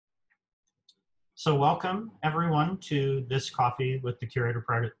So welcome everyone to this Coffee with the Curator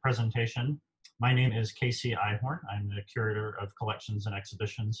presentation. My name is Casey Eichhorn. I'm the Curator of Collections and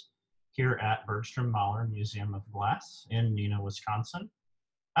Exhibitions here at Bergstrom-Mahler Museum of Glass in Neenah, Wisconsin.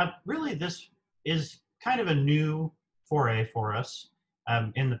 Really, this is kind of a new foray for us.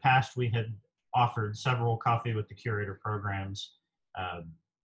 In the past, we had offered several Coffee with the Curator programs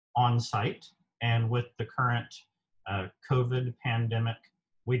on site, and with the current COVID pandemic,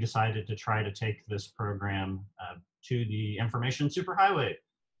 we decided to try to take this program to the information superhighway,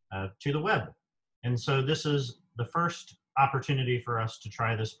 to the web. And so this is the first opportunity for us to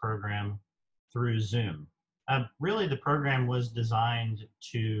try this program through Zoom. Really, the program was designed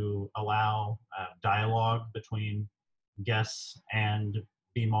to allow dialogue between guests and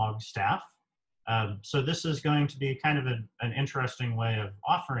BMOG staff. So this is going to be kind of an interesting way of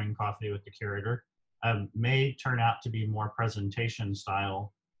offering Coffee with the Curator. May turn out to be more presentation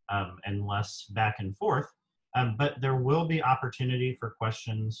style and less back and forth, but there will be opportunity for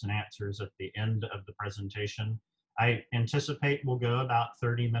questions and answers at the end of the presentation. I anticipate we'll go about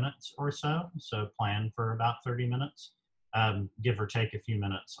 30 minutes or so plan for about 30 minutes, give or take a few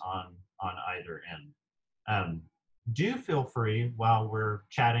minutes on either end. Do feel free while we're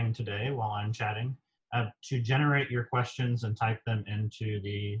chatting today, while I'm chatting, to generate your questions and type them into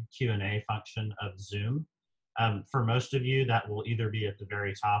the Q&A function of Zoom. For most of you, that will either be at the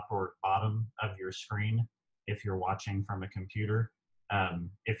very top or bottom of your screen if you're watching from a computer.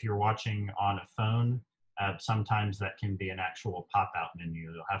 If you're watching on a phone, sometimes that can be an actual pop-out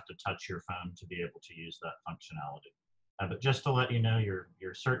menu. You'll have to touch your phone to be able to use that functionality. But just to let you know,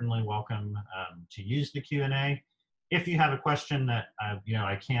 you're certainly welcome to use the Q&A. If you have a question that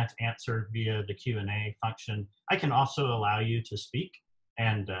I can't answer via the Q&A function, I can also allow you to speak,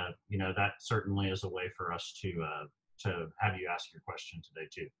 and that certainly is a way for us to have you ask your question today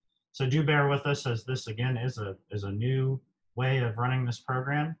too. So do bear with us, as this again is a new way of running this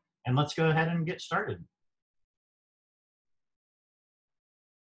program, and let's go ahead and get started.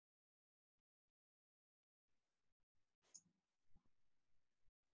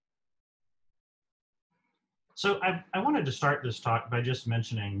 So I wanted to start this talk by just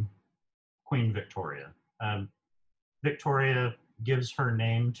mentioning Queen Victoria. Victoria gives her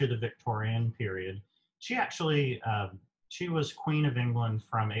name to the Victorian period. She actually, she was Queen of England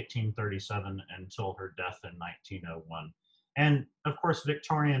from 1837 until her death in 1901. And of course,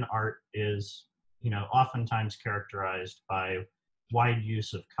 Victorian art is, oftentimes characterized by wide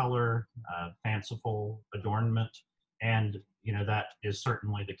use of color, fanciful adornment, and that is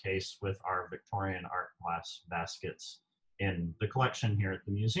certainly the case with our Victorian Art Glass Baskets in the collection here at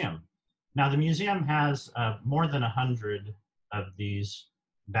the museum. Now, the museum has more than 100 of these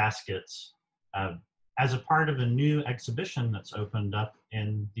baskets as a part of a new exhibition that's opened up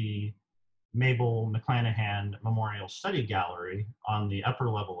in the Mabel McClanahan Memorial Study Gallery on the upper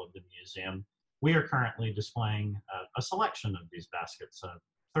level of the museum. We are currently displaying a selection of these baskets.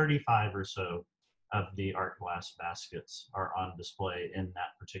 35 or so of the art glass baskets are on display in that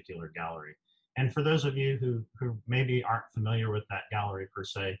particular gallery. And for those of you who maybe aren't familiar with that gallery per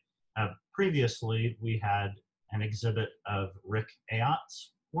se, previously we had an exhibit of Rick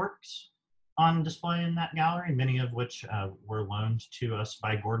Ayotte's works on display in that gallery, many of which were loaned to us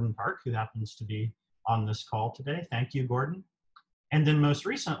by Gordon Park, who happens to be on this call today. Thank you, Gordon. And then most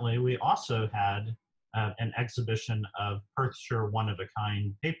recently, we also had an exhibition of Perthshire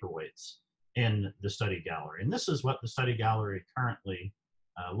one-of-a-kind paperweights in the study gallery. And this is what the study gallery currently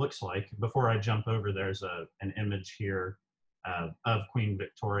looks like. Before I jump over, there's an image here of Queen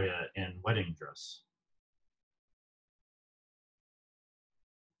Victoria in wedding dress.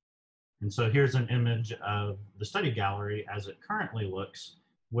 And so here's an image of the study gallery as it currently looks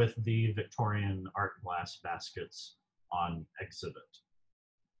with the Victorian art glass baskets on exhibit.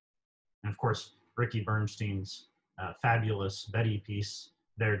 And of course, Ricky Bernstein's fabulous Betty piece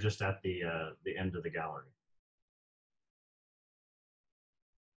there just at the end of the gallery.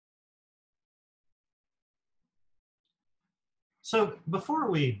 So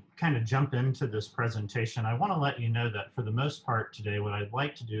before we kind of jump into this presentation, I want to let you know that for the most part today, what I'd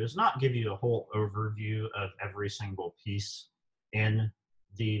like to do is not give you a whole overview of every single piece in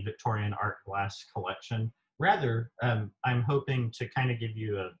the Victorian art glass collection. Rather, I'm hoping to kind of give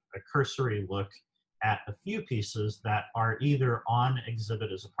you a cursory look at a few pieces that are either on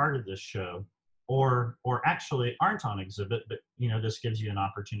exhibit as a part of this show or actually aren't on exhibit, but this gives you an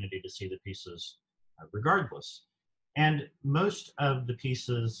opportunity to see the pieces regardless. And most of the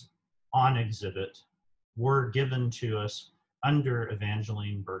pieces on exhibit were given to us under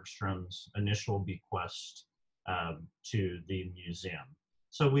Evangeline Bergstrom's initial bequest to the museum.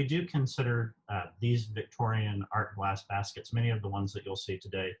 So we do consider these Victorian art glass baskets, many of the ones that you'll see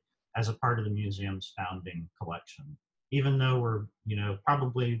today, as a part of the museum's founding collection. Even though we're,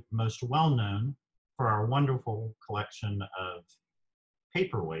 probably most well known for our wonderful collection of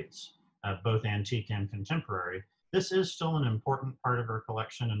paperweights, both antique and contemporary, this is still an important part of our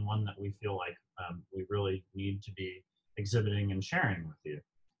collection and one that we feel like we really need to be exhibiting and sharing with you.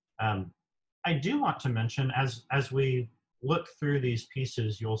 I do want to mention, as we look through these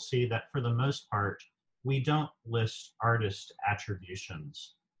pieces, you'll see that for the most part, we don't list artist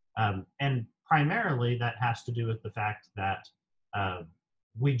attributions. And primarily that has to do with the fact that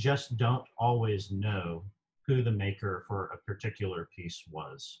we just don't always know who the maker for a particular piece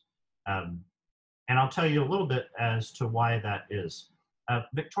was. And I'll tell you a little bit as to why that is.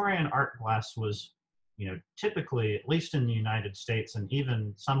 Victorian art glass was, typically, at least in the United States and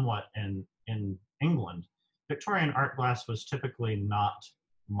even somewhat in England, Victorian art glass was typically not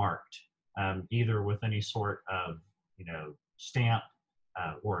marked, either with any sort of, stamp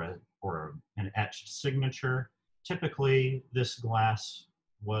or an etched signature. Typically, this glass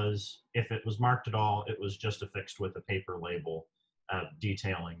was, if it was marked at all, it was just affixed with a paper label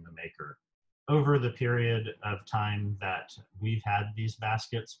detailing the maker. Over the period of time that we've had these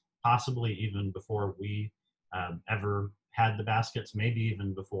baskets, possibly even before we ever had the baskets, maybe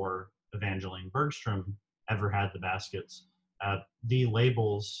even before Evangeline Bergstrom ever had the baskets, the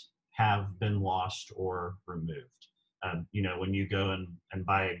labels have been lost or removed. When you go and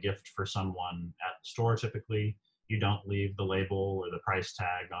buy a gift for someone at the store, typically you don't leave the label or the price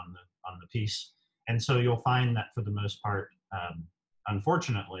tag on the piece. And so you'll find that for the most part,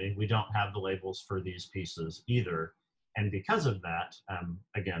 unfortunately, we don't have the labels for these pieces either. And because of that,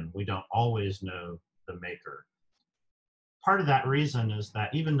 again, we don't always know the maker. Part of that reason is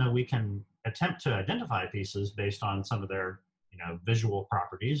that even though we can attempt to identify pieces based on some of their visual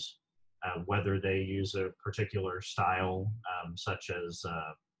properties, whether they use a particular style, such as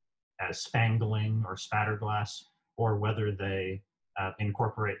spangling or spatterglass, or whether they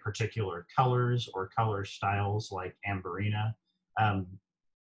incorporate particular colors or color styles like amberina,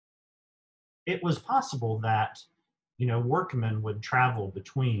 it was possible that workmen would travel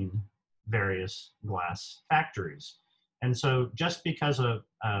between various glass factories. And so just because a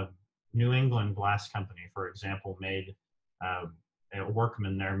New England Glass Company, for example, made a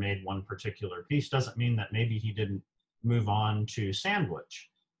workman there made one particular piece, doesn't mean that maybe he didn't move on to Sandwich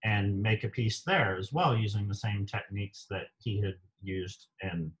and make a piece there as well, using the same techniques that he had used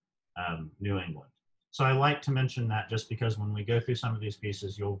in New England. So I like to mention that just because when we go through some of these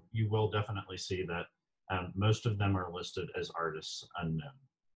pieces, you will definitely see that most of them are listed as artists unknown.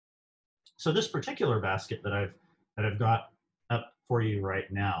 So this particular basket that I've got up for you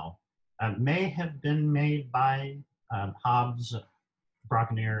right now may have been made by Hobbs,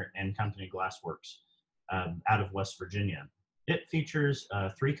 Brockenier and Company Glassworks out of West Virginia. It features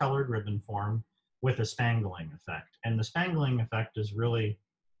a 3-colored ribbon form with a spangling effect. And the spangling effect is really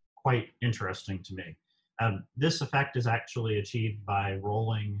quite interesting to me. This effect is actually achieved by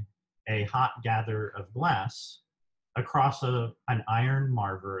rolling a hot gather of glass across an iron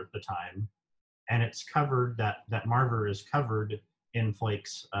marver at the time, and it's covered, that marver is covered in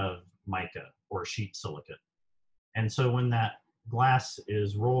flakes of mica or sheet silicate. And so when that glass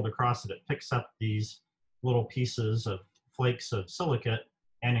is rolled across it, it picks up these little pieces of flakes of silicate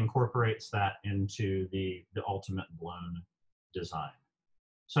and incorporates that into the ultimate blown design.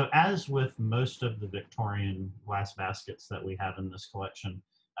 So as with most of the Victorian glass baskets that we have in this collection,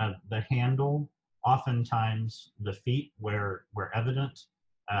 the handle, oftentimes the feet where evident,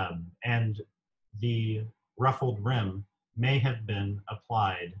 and the ruffled rim may have been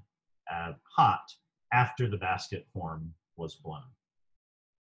applied hot after the basket form was blown.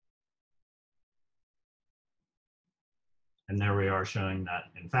 And there we are showing that,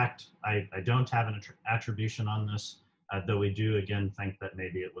 in fact, I don't have an attribution on this, though we do again think that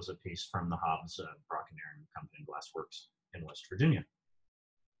maybe it was a piece from the Hobbs, Brockenier and Company Glassworks in West Virginia.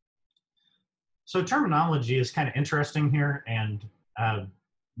 So terminology is kind of interesting here, and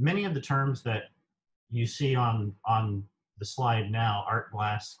many of the terms that you see on the slide now, art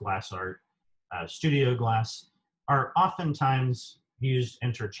glass, glass art, studio glass, are oftentimes used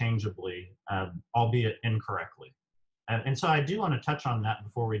interchangeably, albeit incorrectly. And so I do want to touch on that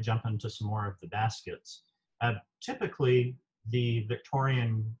before we jump into some more of the baskets. Typically, the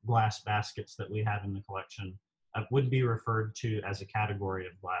Victorian glass baskets that we have in the collection would be referred to as a category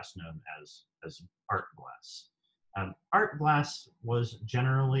of glass known as art glass. Art glass was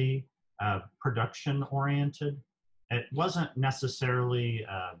generally production oriented. It wasn't necessarily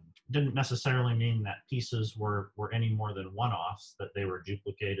didn't necessarily mean that pieces were any more than one-offs, that they were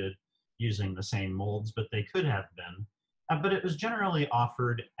duplicated using the same molds, but they could have been. But it was generally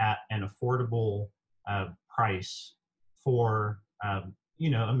offered at an affordable price for you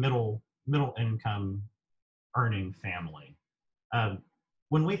know, a middle income earning family.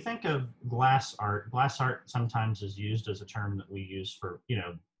 When we think of glass art sometimes is used as a term that we use for, you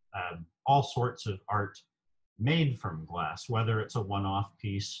know, all sorts of art made from glass, whether it's a one-off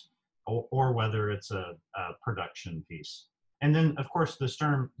piece or whether it's a production piece. And then, of course,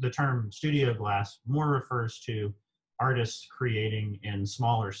 the term studio glass more refers to artists creating in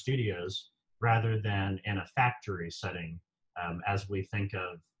smaller studios rather than in a factory setting, as we think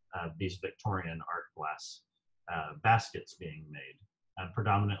of these Victorian art glass baskets being made.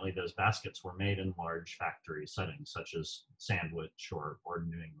 Predominantly, those baskets were made in large factory settings, such as Sandwich or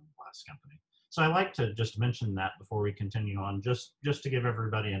New England Glass Company. So I like to just mention that before we continue on, just to give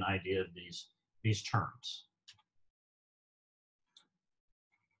everybody an idea of these terms.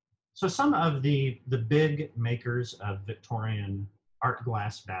 So some of the big makers of Victorian art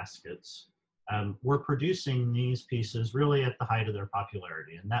glass baskets were producing these pieces really at the height of their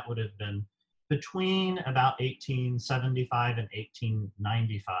popularity, and that would have been between about 1875 and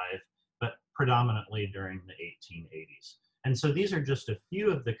 1895, but predominantly during the 1880s. And so these are just a few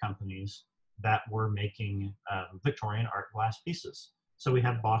of the companies that were making Victorian art glass pieces. So we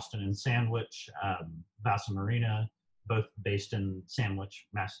have Boston and Sandwich, Vasa Marina, both based in Sandwich,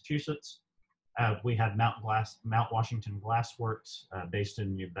 Massachusetts. We have Mount Washington Glass Works, based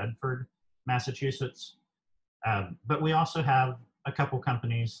in New Bedford, Massachusetts. But we also have a couple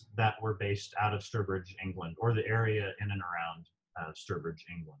companies that were based out of Sturbridge, England, or the area in and around Sturbridge,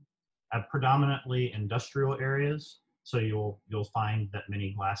 England. Predominantly industrial areas, so you'll find that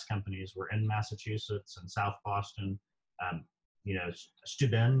many glass companies were in Massachusetts and South Boston, you know,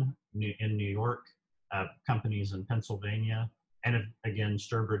 Steuben in New York, companies in Pennsylvania, and again,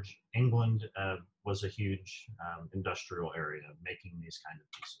 Sturbridge, England was a huge industrial area making these kind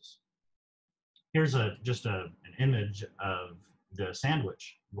of pieces. Here's just an image of the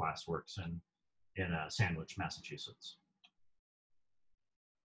Sandwich Glass Works in Sandwich, Massachusetts.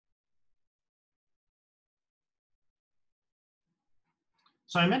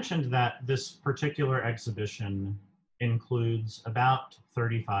 So I mentioned that this particular exhibition includes about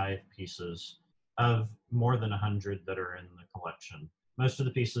 35 pieces of more than 100 that are in the collection. Most of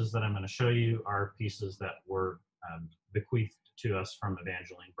the pieces that I'm going to show you are pieces that were bequeathed to us from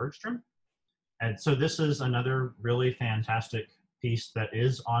Evangeline Bergstrom. And so this is another really fantastic piece that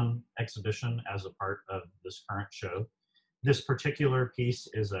is on exhibition as a part of this current show. This particular piece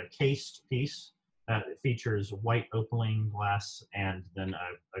is a cased piece. It features white opaline glass and then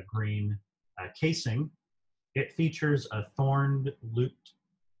a green casing. It features a thorned, looped,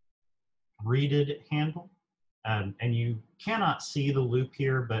 reeded handle. And you cannot see the loop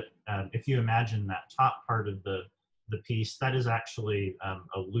here, but if you imagine that top part of the piece, that is actually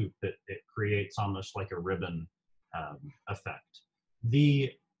a loop. It creates almost like a ribbon effect.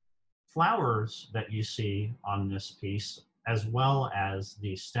 The flowers that you see on this piece, as well as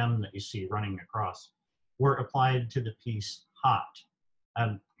the stem that you see running across, were applied to the piece hot.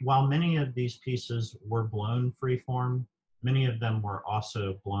 While many of these pieces were blown freeform, many of them were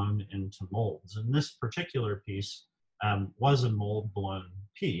also blown into molds. And this particular piece was a mold blown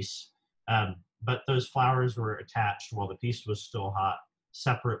piece, but those flowers were attached while the piece was still hot,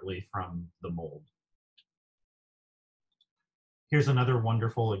 separately from the mold. Here's another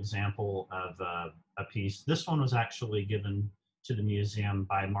wonderful example of a piece. This one was actually given to the museum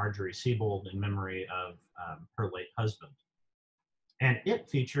by Marjorie Siebold in memory of her late husband. And it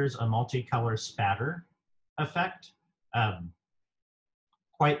features a multicolor spatter effect,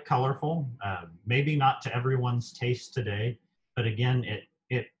 quite colorful, maybe not to everyone's taste today, but again,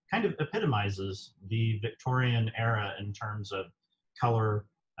 it kind of epitomizes the Victorian era in terms of color,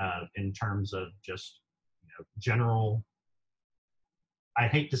 in terms of just, you know, general, I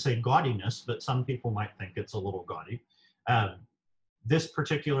hate to say gaudiness, but some people might think it's a little gaudy. This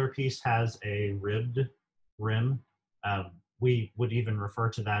particular piece has a ribbed rim. We would even refer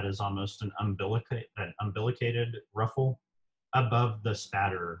to that as almost an umbilicated ruffle above the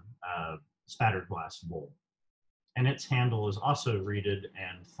spattered glass bowl. And its handle is also reeded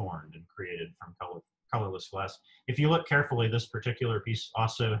and thorned and created from colorless glass. If you look carefully, this particular piece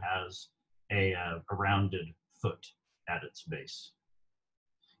also has a rounded foot at its base.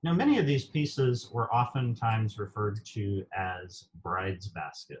 Now, many of these pieces were oftentimes referred to as bride's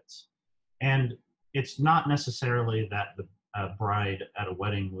baskets. And it's not necessarily that the bride at a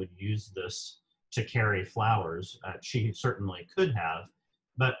wedding would use this to carry flowers. She certainly could have,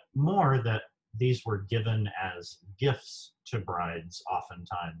 but more that these were given as gifts to brides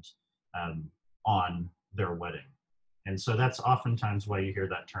oftentimes on their wedding. And so that's oftentimes why you hear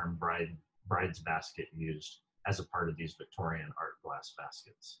that term bride's basket used as a part of these Victorian art glass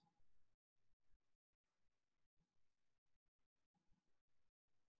baskets.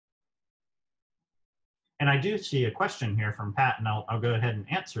 And I do see a question here from Pat, and I'll go ahead and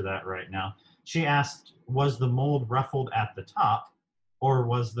answer that right now. She asked, was the mold ruffled at the top, or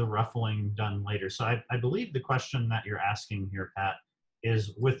was the ruffling done later? So I believe the question that you're asking here, Pat,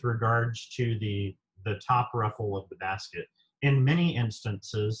 is with regards to the top ruffle of the basket. In many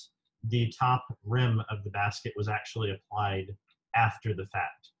instances, the top rim of the basket was actually applied after the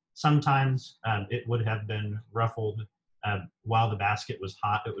fact. Sometimes it would have been ruffled while the basket was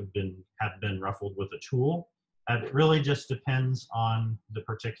hot. It would have been ruffled with a tool. It really just depends on the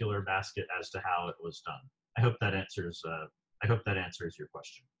particular basket as to how it was done. I hope that answers your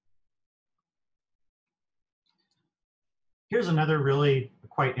question. Here's another really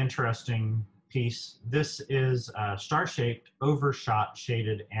quite interesting piece. This is a star-shaped, overshot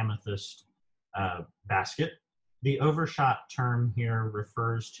shaded amethyst basket. The overshot term here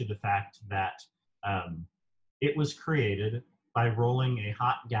refers to the fact that it was created by rolling a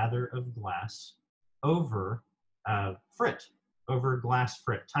hot gather of glass over frit, over glass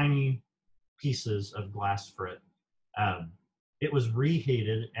frit, tiny pieces of glass frit. It was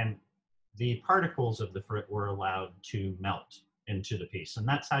reheated, and the particles of the frit were allowed to melt into the piece. And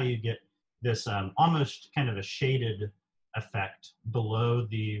that's how you get this almost kind of a shaded effect below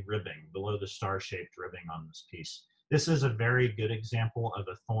the ribbing, below the star-shaped ribbing on this piece. This is a very good example of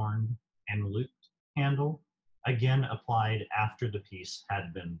a thorned and looped handle, again applied after the piece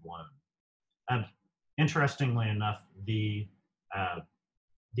had been blown. Interestingly enough, the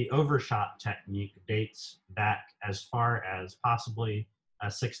overshot technique dates back as far as possibly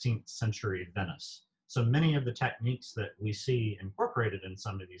 16th century Venice. So many of the techniques that we see incorporated in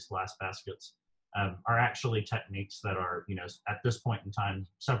some of these glass baskets are actually techniques that are, at this point in time,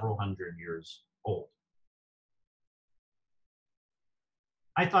 several hundred years old.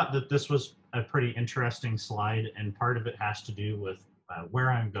 I thought that this was a pretty interesting slide, and part of it has to do with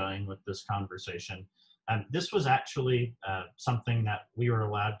where I'm going with this conversation. This was actually something that we were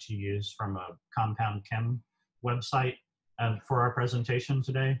allowed to use from a Compound Chem website for our presentation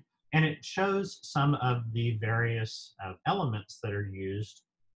today. And it shows some of the various elements that are used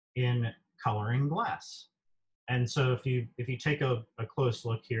in coloring glass. And so if you take a close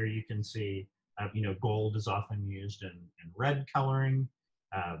look here, you can see, gold is often used in red coloring.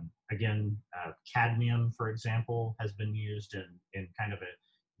 Again, cadmium, for example, has been used in kind of a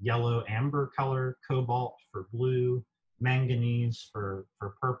yellow amber color, cobalt for blue, manganese for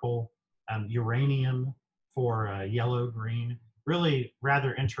purple, uranium for yellow green. Really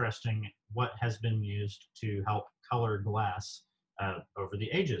rather interesting what has been used to help color glass over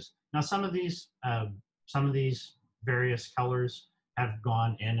the ages. Now, some of these various colors have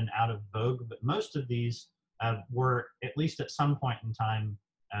gone in and out of vogue, but most of these were, at least at some point in time,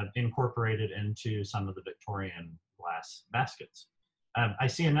 incorporated into some of the Victorian glass baskets. I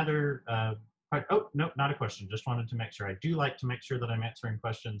see another, oh, no, not a question, just wanted to make sure. I do like to make sure that I'm answering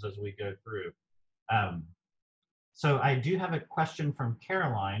questions as we go through. So I do have a question from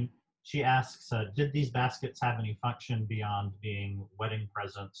Caroline. She asks, did these baskets have any function beyond being wedding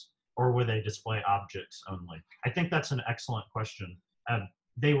presents, or were they display objects only? I think that's an excellent question.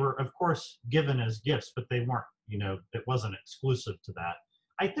 They were, of course, given as gifts, but they weren't, it wasn't exclusive to that.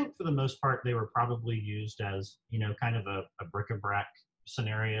 I think for the most part, they were probably used as, kind of a bric-a-brac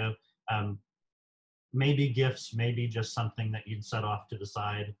scenario. Maybe gifts, maybe just something that you'd set off to the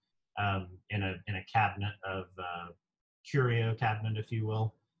side in a cabinet of curio cabinet, if you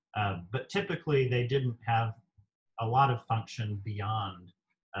will. But typically, they didn't have a lot of function beyond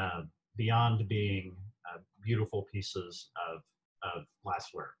being beautiful pieces of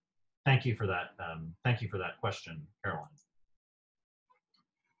glassware. Thank you for that. Thank you for that question, Caroline.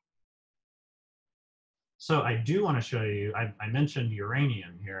 So I do want to show you, I mentioned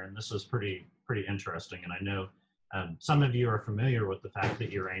uranium here, and this is pretty interesting. And I know some of you are familiar with the fact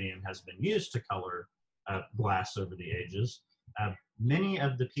that uranium has been used to color glass over the ages. Many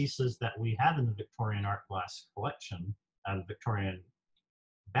of the pieces that we have in the Victorian Art Glass collection, Victorian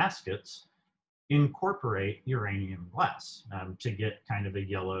baskets, incorporate uranium glass to get kind of a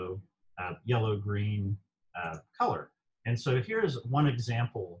yellow-green color. And so here's one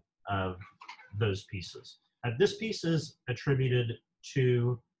example of those pieces. This piece is attributed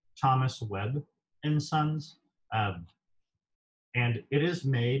to Thomas Webb and Sons, and it is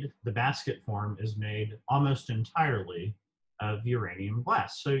made, the basket form is made almost entirely of uranium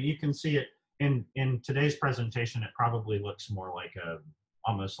glass. So you can see it in today's presentation. It probably looks more like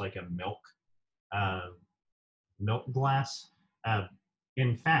almost like a milk glass.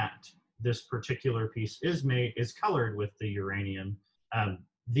 In fact, this particular piece is colored with the uranium.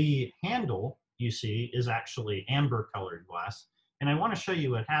 The handle you see is actually amber colored glass. And I want to show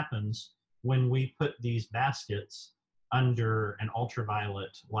you what happens when we put these baskets under an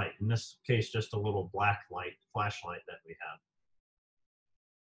ultraviolet light. In this case, just a little black light, flashlight that we have.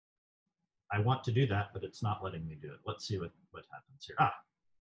 I want to do that, but it's not letting me do it. Let's see what happens here.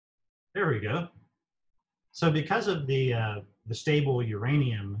 There we go. So because of the stable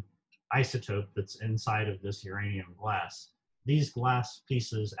uranium isotope that's inside of this uranium glass, these glass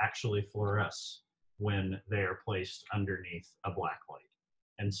pieces actually fluoresce when they are placed underneath a black light.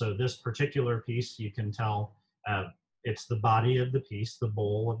 And so this particular piece, you can tell it's the body of the piece, the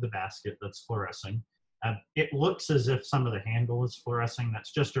bowl of the basket that's fluorescing. It looks as if some of the handle is fluorescing.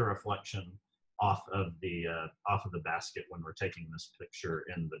 That's just a reflection off of the basket when we're taking this picture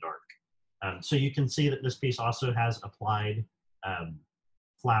in the dark. So you can see that this piece also has applied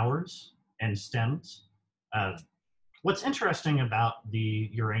flowers and stems. What's interesting about the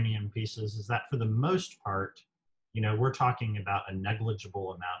uranium pieces is that for the most part, we're talking about a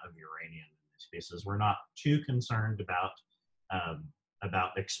negligible amount of uranium in these pieces. We're not too concerned about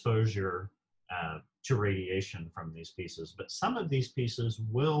exposure to radiation from these pieces, but some of these pieces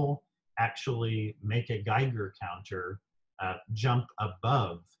will actually make a Geiger counter jump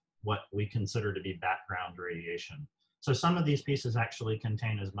above what we consider to be background radiation. So some of these pieces actually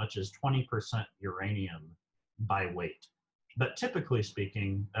contain as much as 20% uranium by weight. But typically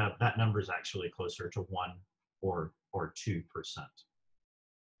speaking, that number is actually closer to 1 or 2%.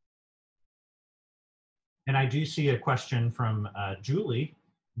 And I do see a question from Julie.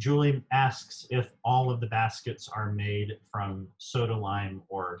 Julie asks if all of the baskets are made from soda lime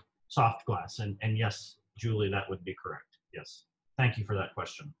or soft glass. And yes, Julie, that would be correct. Yes. Thank you for that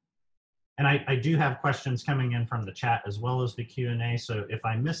question. And I do have questions coming in from the chat as well as the Q&A. So if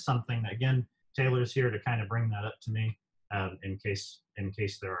I miss something, again, Taylor's here to kind of bring that up to me in case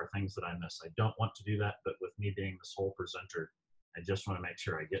there are things that I miss. I don't want to do that, but with me being the sole presenter, I just want to make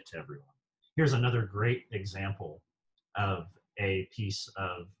sure I get to everyone. Here's another great example of a piece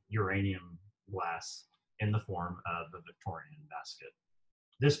of uranium glass in the form of a Victorian basket.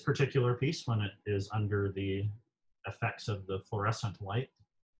 This particular piece, when it is under the effects of the fluorescent light,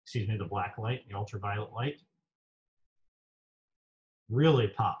 the black light, the ultraviolet light, really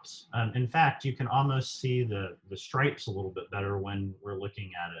pops. In fact, you can almost see the stripes a little bit better when we're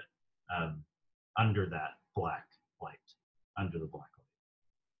looking at it under that black light, under the black light.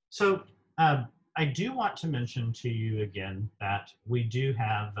 So I do want to mention to you again that we do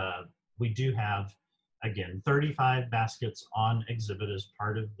have again 35 baskets on exhibit as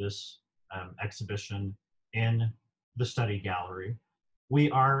part of this exhibition in the study gallery. We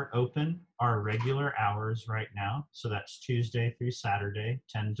are open our regular hours right now. So that's Tuesday through Saturday,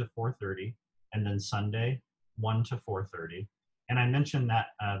 10 to 4:30, and then Sunday, 1 to 4:30. And I mentioned that,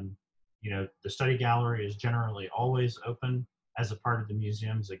 the study gallery is generally always open as a part of the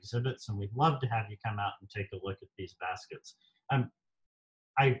museum's exhibits, and we'd love to have you come out and take a look at these baskets.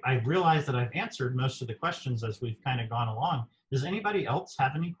 I realize that I've answered most of the questions as we've kind of gone along. Does anybody else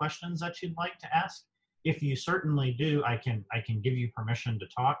have any questions that you'd like to ask? If you certainly do, I can give you permission to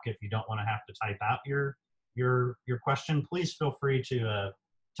talk. If you don't want to have to type out your question, please feel free to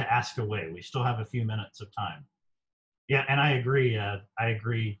ask away. We still have a few minutes of time. Yeah, and I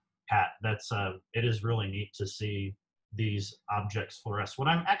agree, Pat. That's it is really neat to see these objects fluoresce. What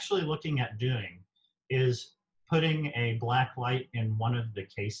I'm actually looking at doing is putting a black light in one of the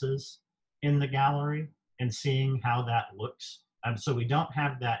cases in the gallery and seeing how that looks. So we don't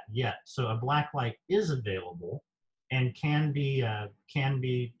have that yet. So a black light is available and can be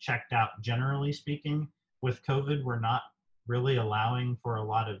checked out. Generally speaking, with COVID, we're not really allowing for a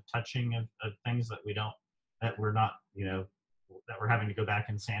lot of touching of things that we're not, that we're having to go back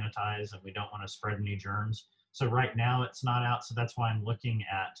and sanitize, and we don't want to spread any germs. So right now it's not out. So that's why I'm looking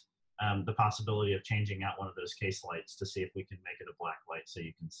at the possibility of changing out one of those case lights to see if we can make it a black light so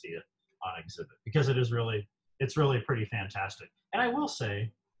you can see it on exhibit, because it's really pretty fantastic. And I will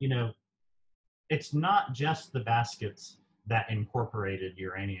say, it's not just the baskets that incorporated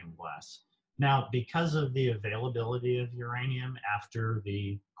uranium glass. Now, because of the availability of uranium after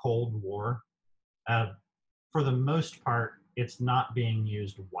the Cold War, for the most part, it's not being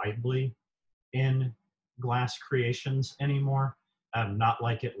used widely in glass creations anymore. Not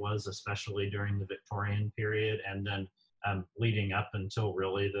like it was, especially during the Victorian period and then leading up until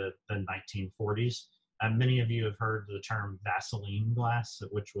really the 1940s. Many of you have heard the term Vaseline glass,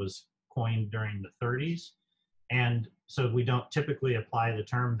 which was coined during the 30s. And so we don't typically apply the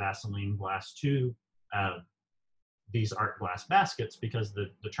term Vaseline glass to these art glass baskets because the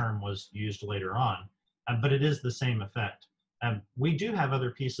term was used later on, but it is the same effect. We do have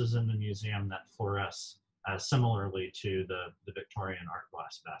other pieces in the museum that fluoresce similarly to the Victorian art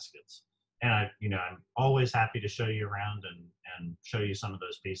glass baskets. And I'm always happy to show you around and show you some of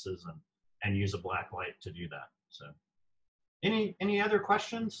those pieces and use a black light to do that. So any other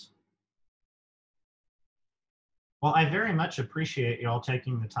questions? Well, I very much appreciate you all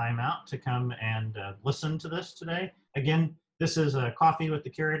taking the time out to come and listen to this today. Again, this is a Coffee with the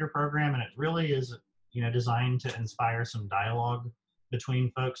Curator program, and it really is, designed to inspire some dialogue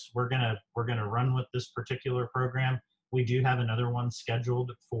between folks. We're gonna run with this particular program. We do have another one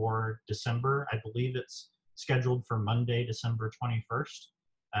scheduled for December. I believe it's scheduled for Monday, December 21st.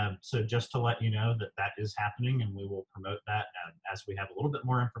 So just to let you know that that is happening, and we will promote that as we have a little bit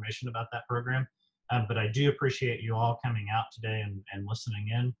more information about that program. But I do appreciate you all coming out today and listening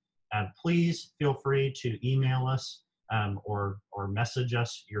in. Please feel free to email us or message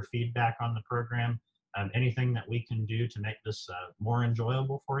us your feedback on the program, anything that we can do to make this more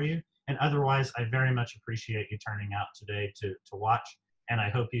enjoyable for you. And otherwise, I very much appreciate you turning out today to watch, and I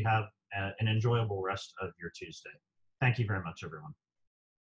hope you have an enjoyable rest of your Tuesday. Thank you very much, everyone.